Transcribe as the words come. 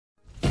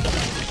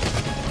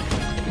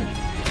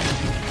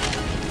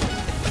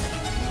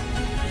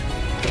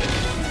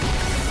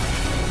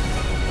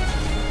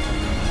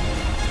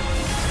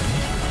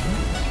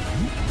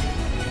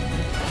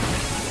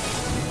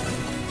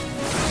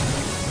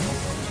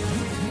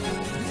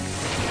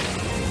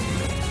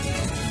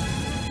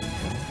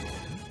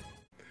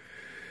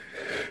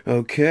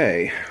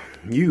Okay,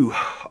 you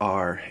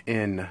are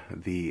in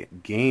the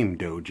Game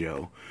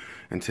Dojo,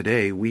 and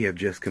today we have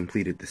just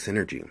completed the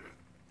Synergy.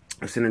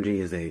 A Synergy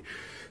is a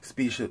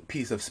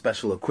piece of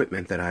special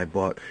equipment that I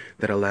bought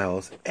that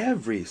allows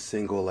every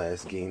single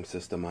last game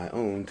system I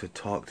own to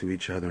talk to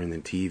each other in the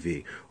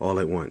TV all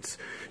at once.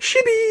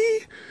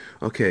 Shibi!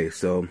 Okay,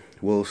 so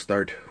we'll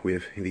start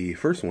with the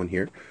first one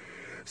here.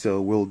 So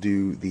we'll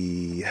do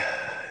the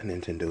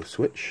Nintendo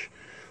Switch.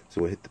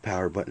 So we'll hit the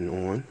power button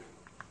on.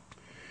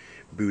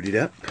 Boot it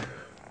up,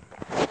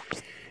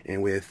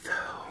 and with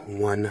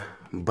one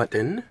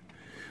button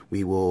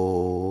we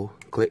will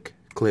click,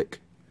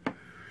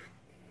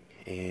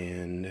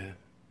 and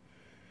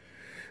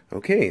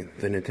okay,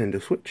 the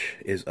Nintendo Switch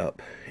is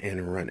up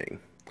and running.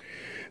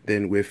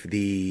 Then with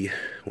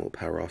we'll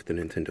power off the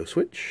Nintendo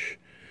Switch.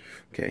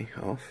 Okay,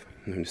 off.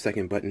 And the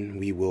second button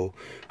we will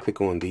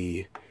click on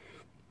the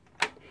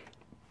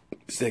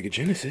Sega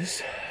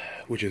Genesis,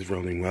 which is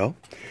rolling well,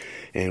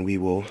 and we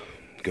will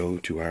go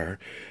to our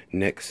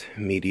next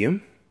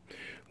medium,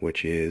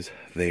 which is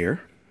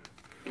there.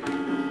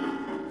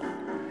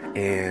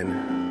 And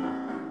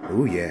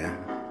oh yeah,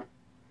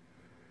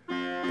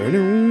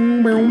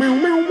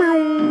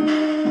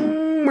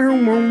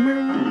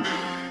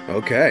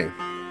 okay,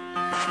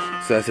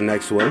 so that's the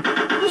next one.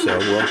 So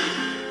we'll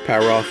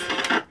power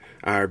off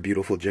our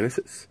beautiful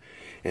Genesis,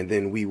 and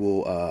then we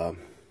will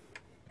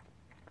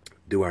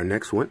do our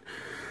next one.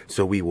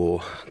 So we will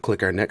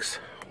click our next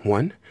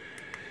one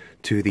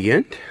to the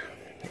end,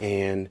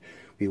 and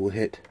we will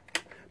hit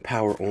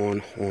power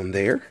on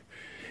there,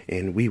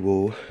 and we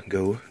will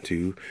go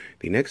to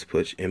the next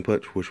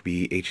input, which will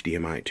be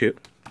HDMI 2.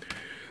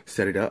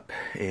 Set it up,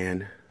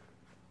 and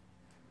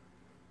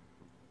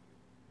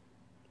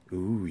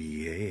ooh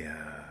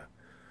yeah,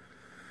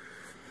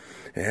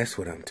 that's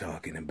what I'm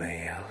talking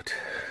about.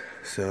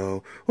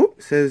 So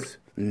it says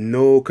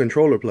no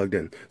controller plugged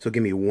in, so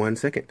give me 1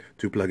 second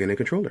to plug in a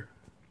controller.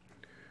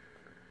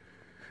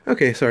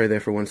 Okay, sorry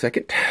there for 1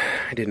 second.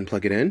 I didn't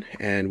plug it in,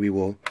 and we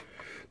will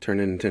turn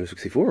the Nintendo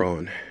 64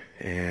 on,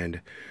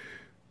 and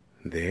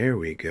there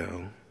we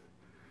go.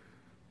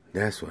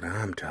 That's what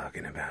I'm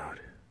talking about.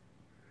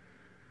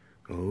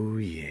 Oh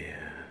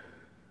yeah.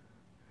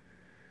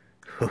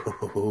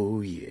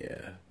 Oh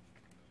yeah.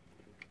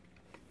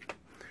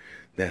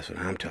 That's what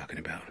I'm talking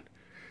about.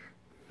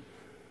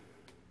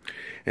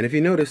 And if you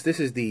notice, this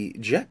is the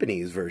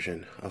Japanese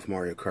version of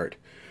Mario Kart.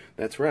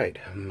 That's right,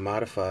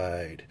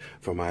 modified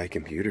for my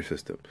computer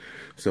system.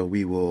 So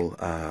we will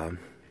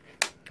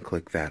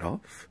click that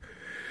off.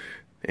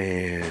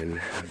 And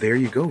there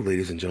you go,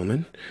 ladies and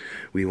gentlemen.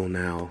 We will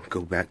now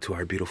go back to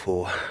our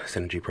beautiful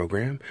Synergy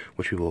program,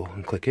 which we will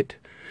click it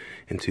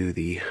into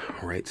the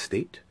right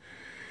state.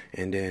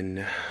 And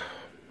then,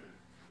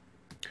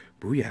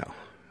 booyah,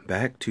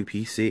 back to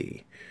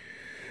PC.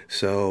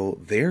 So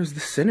there's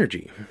the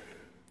Synergy.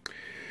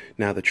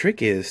 Now the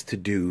trick is to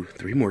do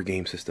 3 more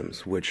game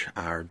systems, which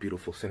our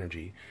beautiful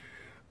Synergy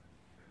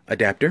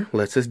adapter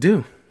lets us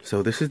do.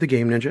 So this is the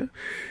Game Ninja.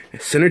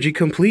 Synergy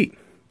complete.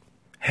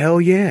 Hell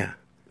yeah.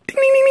 Ding,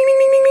 ding, ding.